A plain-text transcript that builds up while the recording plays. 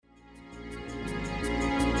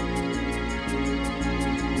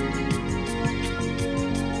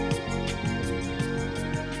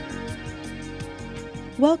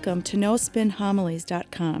Welcome to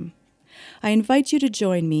nospinhomilies.com. I invite you to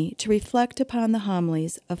join me to reflect upon the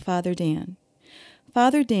homilies of Father Dan.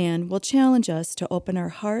 Father Dan will challenge us to open our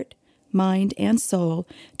heart, mind, and soul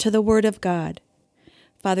to the Word of God.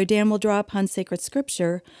 Father Dan will draw upon sacred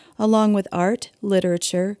scripture along with art,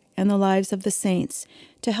 literature, and the lives of the saints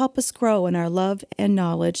to help us grow in our love and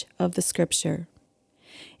knowledge of the scripture.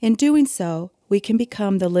 In doing so, we can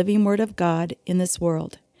become the living Word of God in this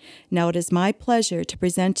world. Now it is my pleasure to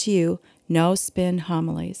present to you No Spin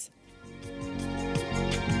Homilies.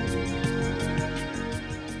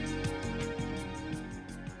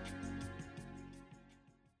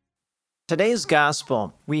 Today's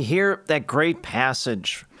Gospel, we hear that great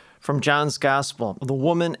passage from John's Gospel, the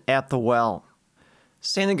woman at the well.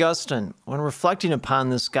 St. Augustine, when reflecting upon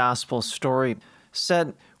this Gospel story,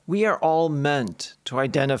 said, "We are all meant to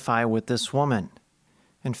identify with this woman."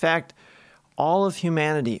 In fact, all of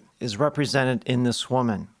humanity is represented in this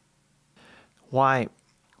woman. Why?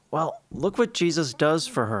 Well, look what Jesus does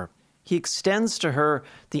for her. He extends to her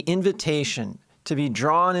the invitation to be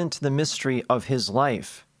drawn into the mystery of his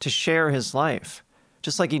life, to share his life,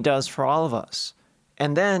 just like he does for all of us.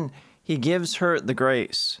 And then he gives her the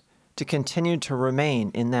grace to continue to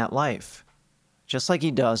remain in that life, just like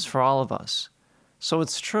he does for all of us. So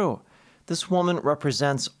it's true. This woman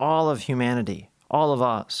represents all of humanity, all of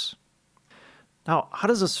us. Now, how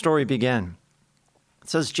does the story begin? It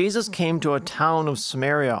says, Jesus came to a town of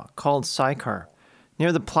Samaria called Sychar,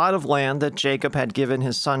 near the plot of land that Jacob had given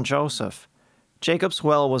his son Joseph. Jacob's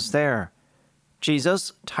well was there.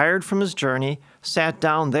 Jesus, tired from his journey, sat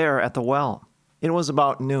down there at the well. It was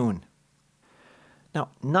about noon. Now,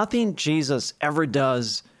 nothing Jesus ever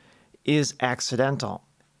does is accidental.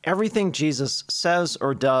 Everything Jesus says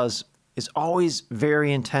or does is always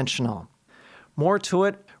very intentional. More to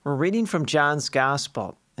it, we're reading from John's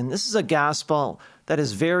Gospel, and this is a Gospel that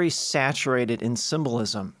is very saturated in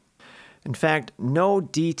symbolism. In fact, no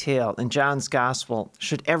detail in John's Gospel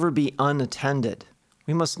should ever be unattended.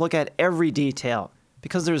 We must look at every detail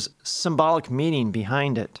because there's symbolic meaning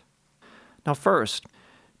behind it. Now first,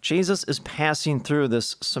 Jesus is passing through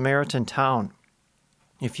this Samaritan town.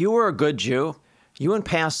 If you were a good Jew, you wouldn't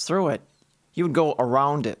pass through it. You would go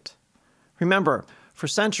around it. Remember, for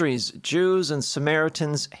centuries, Jews and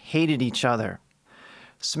Samaritans hated each other.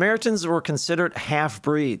 Samaritans were considered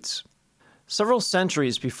half-breeds. Several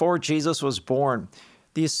centuries before Jesus was born,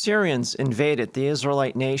 the Assyrians invaded the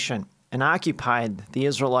Israelite nation and occupied the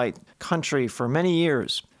Israelite country for many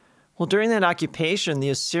years. Well, during that occupation, the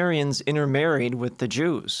Assyrians intermarried with the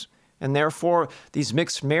Jews, and therefore these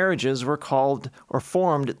mixed marriages were called or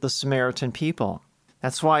formed the Samaritan people.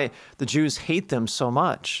 That's why the Jews hate them so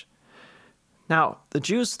much. Now, the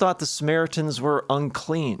Jews thought the Samaritans were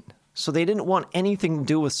unclean, so they didn't want anything to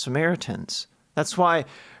do with Samaritans. That's why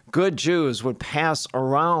good Jews would pass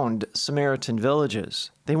around Samaritan villages.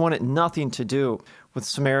 They wanted nothing to do with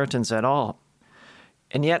Samaritans at all.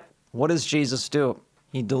 And yet, what does Jesus do?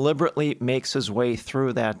 He deliberately makes his way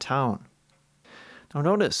through that town. Now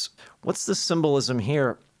notice, what's the symbolism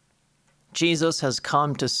here? Jesus has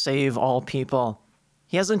come to save all people.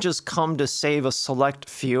 He hasn't just come to save a select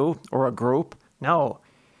few or a group. No,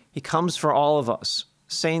 he comes for all of us,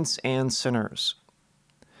 saints and sinners.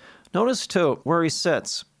 Notice, too, where he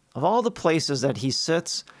sits. Of all the places that he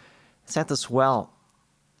sits, it's at this well.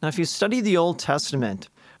 Now, if you study the Old Testament,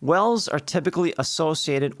 wells are typically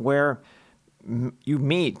associated where you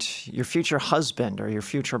meet your future husband or your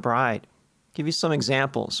future bride. I'll give you some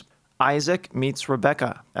examples. Isaac meets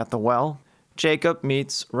Rebekah at the well. Jacob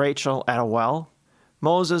meets Rachel at a well.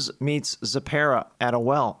 Moses meets Zipporah at a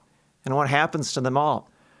well. And what happens to them all?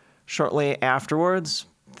 Shortly afterwards,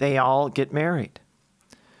 they all get married.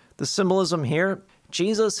 The symbolism here,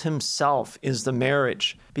 Jesus himself is the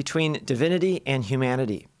marriage between divinity and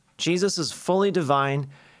humanity. Jesus is fully divine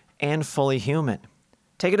and fully human.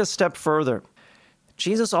 Take it a step further.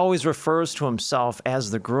 Jesus always refers to himself as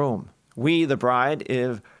the groom. We, the bride,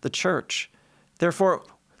 is the church. Therefore,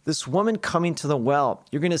 this woman coming to the well,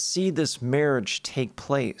 you're going to see this marriage take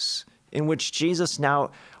place in which Jesus now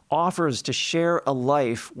offers to share a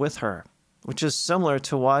life with her, which is similar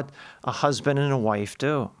to what a husband and a wife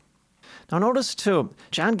do. Now notice too,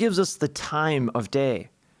 John gives us the time of day.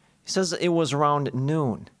 He says it was around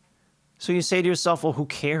noon. So you say to yourself, well, who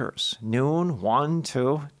cares? Noon, 1,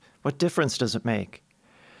 2, what difference does it make?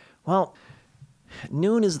 Well,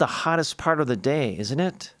 noon is the hottest part of the day, isn't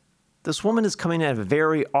it? This woman is coming at a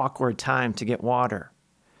very awkward time to get water.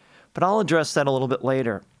 But I'll address that a little bit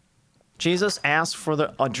later. Jesus asked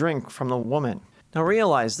for a drink from the woman. Now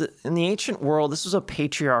realize that in the ancient world, this was a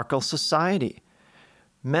patriarchal society.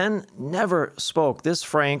 Men never spoke this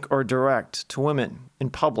frank or direct to women in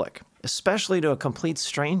public, especially to a complete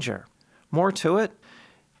stranger. More to it,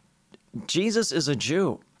 Jesus is a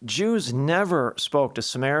Jew. Jews never spoke to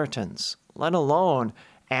Samaritans, let alone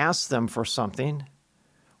ask them for something.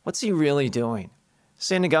 What's he really doing?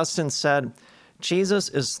 St. Augustine said, Jesus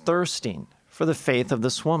is thirsting for the faith of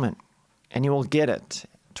this woman, and he will get it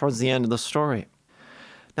towards the end of the story.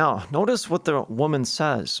 Now, notice what the woman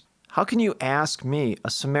says. How can you ask me, a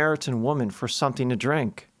Samaritan woman, for something to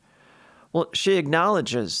drink? Well, she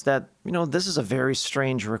acknowledges that, this is a very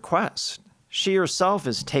strange request. She herself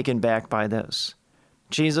is taken back by this.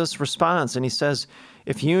 Jesus responds and he says,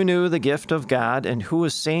 if you knew the gift of God and who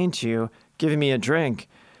is saying to you, give me a drink,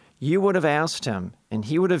 you would have asked him, and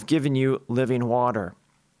he would have given you living water.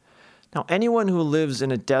 Now, anyone who lives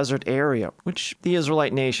in a desert area, which the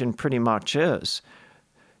Israelite nation pretty much is,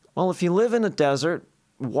 well, if you live in a desert,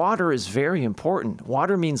 water is very important.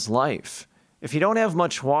 Water means life. If you don't have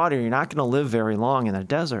much water, you're not going to live very long in a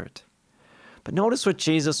desert. But notice what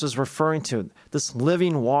Jesus was referring to, this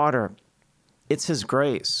living water. It's his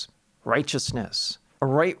grace, righteousness, a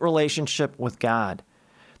right relationship with God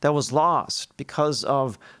that was lost because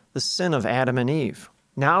of the sin of Adam and Eve.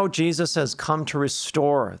 Now Jesus has come to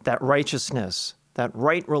restore that righteousness, that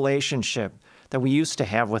right relationship that we used to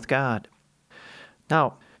have with God.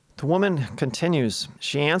 Now, the woman continues.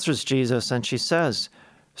 She answers Jesus and she says,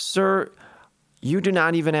 Sir, you do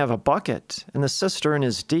not even have a bucket, and the cistern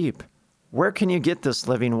is deep. Where can you get this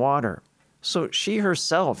living water? So she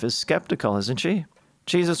herself is skeptical, isn't she?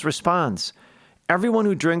 Jesus responds, Everyone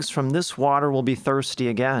who drinks from this water will be thirsty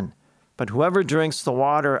again, but whoever drinks the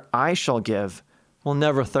water I shall give will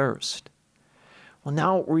never thirst. Well,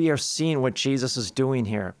 now we are seeing what Jesus is doing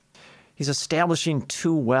here. He's establishing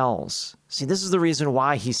two wells. See, this is the reason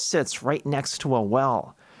why he sits right next to a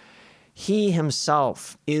well. He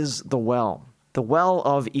himself is the well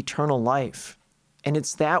of eternal life. And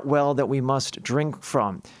it's that well that we must drink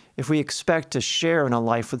from if we expect to share in a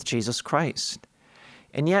life with Jesus Christ.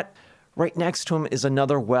 And yet, right next to him is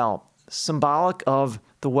another well, symbolic of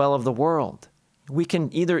the well of the world. We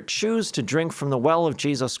can either choose to drink from the well of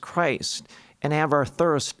Jesus Christ and have our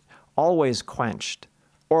thirst always quenched,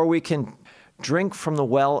 or we can drink from the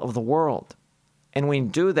well of the world. And when we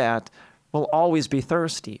do that, we'll always be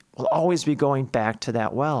thirsty. We'll always be going back to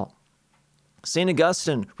that well. St.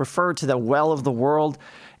 Augustine referred to the well of the world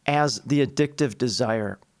as the addictive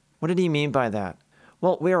desire. What did he mean by that?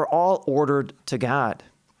 Well, we are all ordered to God.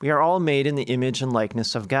 We are all made in the image and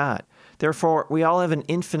likeness of God. Therefore, we all have an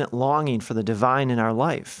infinite longing for the divine in our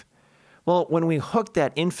life. Well, when we hook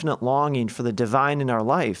that infinite longing for the divine in our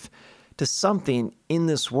life to something in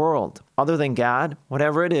this world other than God,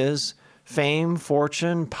 whatever it is, fame,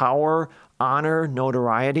 fortune, power, honor,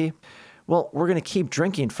 notoriety, well, we're going to keep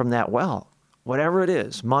drinking from that well. Whatever it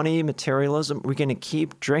is, money, materialism, we're going to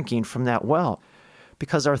keep drinking from that well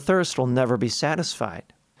because our thirst will never be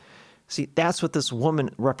satisfied. See, that's what this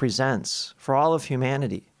woman represents for all of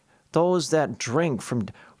humanity. Those that drink from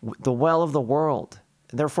the well of the world,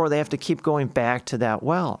 therefore they have to keep going back to that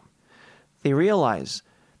well. They realize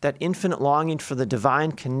that infinite longing for the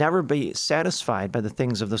divine can never be satisfied by the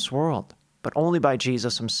things of this world, but only by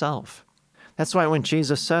Jesus himself. That's why when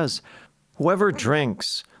Jesus says, whoever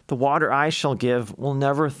drinks the water I shall give will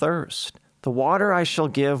never thirst. The water I shall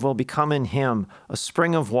give will become in him a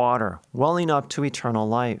spring of water, welling up to eternal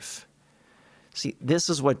life. See, this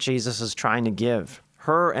is what Jesus is trying to give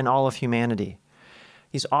her and all of humanity.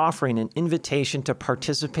 He's offering an invitation to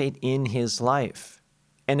participate in his life.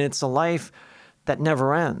 And it's a life that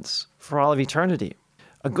never ends for all of eternity.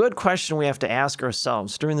 A good question we have to ask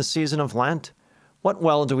ourselves during the season of Lent, what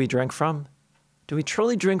well do we drink from? Do we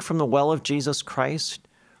truly drink from the well of Jesus Christ?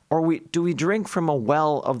 Or do we drink from a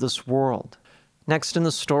well of this world? Next in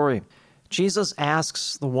the story, Jesus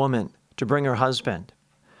asks the woman to bring her husband.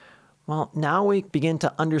 Well, now we begin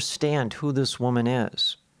to understand who this woman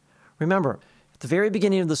is. Remember, at the very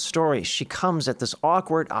beginning of the story, she comes at this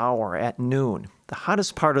awkward hour at noon, the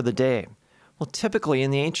hottest part of the day. Well, typically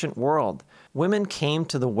in the ancient world, women came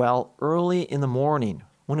to the well early in the morning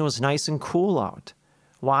when it was nice and cool out.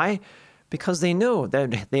 Why? Because they knew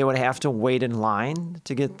that they would have to wait in line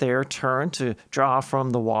to get their turn to draw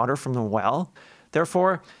from the water from the well.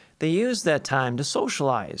 Therefore, they used that time to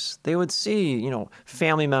socialize. They would see,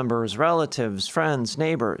 family members, relatives, friends,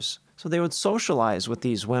 neighbors. So they would socialize with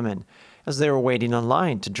these women as they were waiting in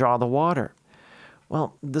line to draw the water.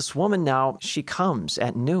 Well, this woman now, she comes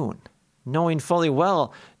at noon, knowing fully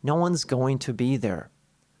well no one's going to be there,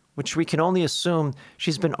 which we can only assume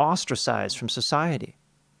she's been ostracized from society.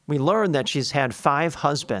 We learn that she's had 5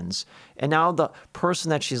 husbands, and now the person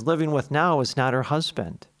that she's living with now is not her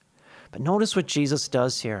husband. But notice what Jesus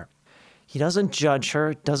does here. He doesn't judge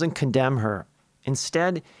her, doesn't condemn her.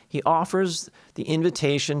 Instead, he offers the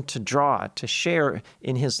invitation to draw, to share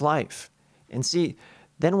in his life. And see,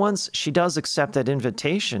 then once she does accept that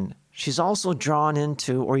invitation, she's also drawn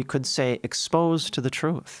into, or you could say, exposed to the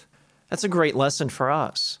truth. That's a great lesson for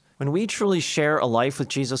us. When we truly share a life with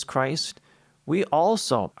Jesus Christ, we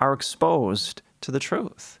also are exposed to the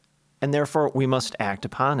truth, and therefore we must act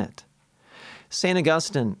upon it. St.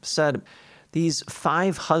 Augustine said, these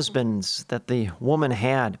 5 husbands that the woman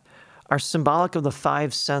had are symbolic of the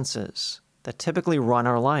 5 senses that typically run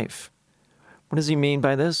our life. What does he mean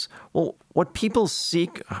by this? Well, what people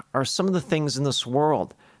seek are some of the things in this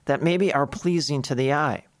world that maybe are pleasing to the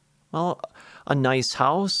eye. Well, a nice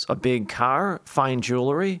house, a big car, fine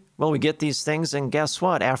jewelry. Well, we get these things, and guess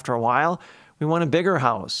what? After a while, we want a bigger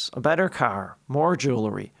house, a better car, more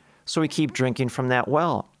jewelry. So we keep drinking from that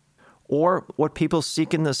well. Or what people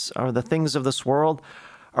seek in this, or the things of this world,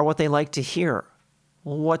 are what they like to hear.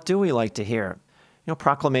 Well, what do we like to hear?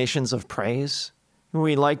 Proclamations of praise.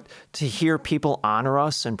 We like to hear people honor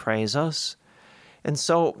us and praise us. And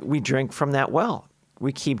so we drink from that well.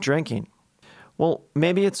 We keep drinking. Well,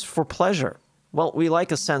 maybe it's for pleasure. Well, we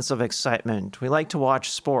like a sense of excitement. We like to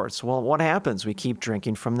watch sports. Well, what happens? We keep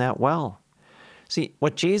drinking from that well. See,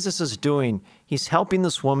 what Jesus is doing, he's helping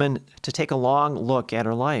this woman to take a long look at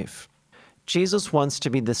her life. Jesus wants to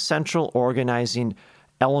be the central organizing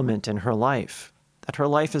element in her life, that her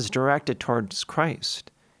life is directed towards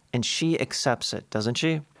Christ, and she accepts it, doesn't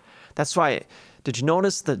she? That's why, did you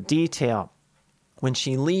notice the detail when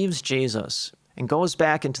she leaves Jesus and goes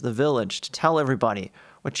back into the village to tell everybody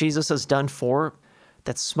what Jesus has done for her?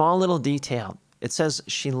 That small little detail, it says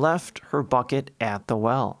she left her bucket at the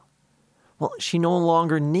well. Well, she no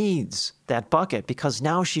longer needs that bucket because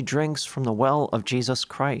now she drinks from the well of Jesus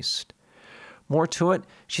Christ. More to it,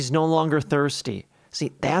 she's no longer thirsty.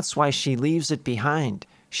 See, that's why she leaves it behind.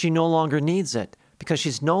 She no longer needs it because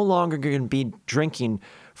she's no longer going to be drinking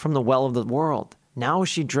from the well of the world. Now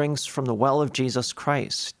she drinks from the well of Jesus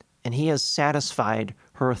Christ, and he has satisfied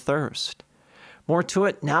her thirst. More to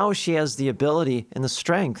it, now she has the ability and the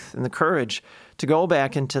strength and the courage to go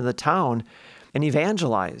back into the town and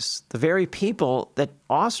evangelize the very people that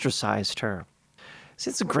ostracized her. See,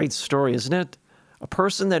 it's a great story, isn't it? A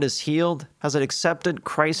person that is healed, has accepted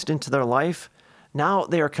Christ into their life, now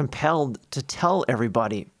they are compelled to tell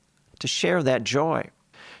everybody, to share that joy.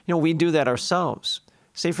 We do that ourselves.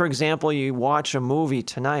 Say, for example, you watch a movie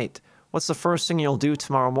tonight. What's the first thing you'll do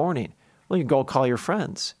tomorrow morning? Well, you go call your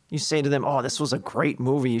friends. You say to them, oh, this was a great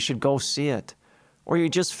movie. You should go see it. Or you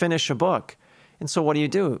just finish a book. And so what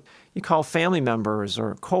do? You call family members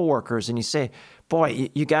or coworkers and you say, boy,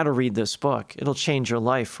 you got to read this book. It'll change your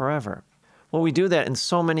life forever. Well, we do that in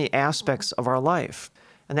so many aspects of our life.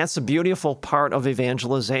 And that's a beautiful part of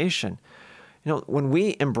evangelization. When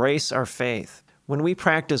we embrace our faith, when we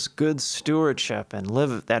practice good stewardship and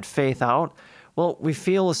live that faith out, well, we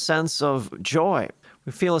feel a sense of joy.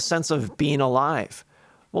 We feel a sense of being alive.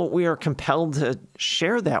 Well, we are compelled to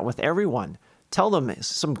share that with everyone. Tell them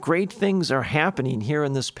some great things are happening here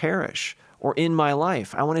in this parish or in my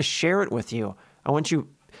life. I want to share it with you. I want you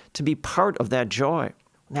to be part of that joy.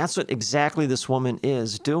 And that's what exactly this woman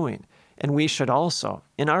is doing. And we should also,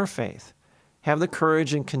 in our faith, have the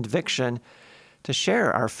courage and conviction to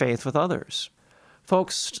share our faith with others.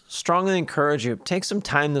 Folks, strongly encourage you, take some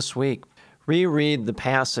time this week. Reread the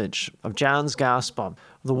passage of John's Gospel,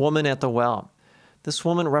 the woman at the well. This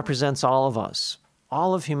woman represents all of us,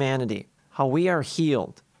 all of humanity, how we are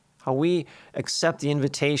healed, how we accept the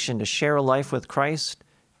invitation to share a life with Christ,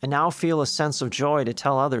 and now feel a sense of joy to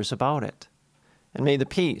tell others about it. And may the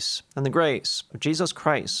peace and the grace of Jesus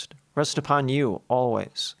Christ rest upon you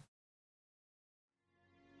always.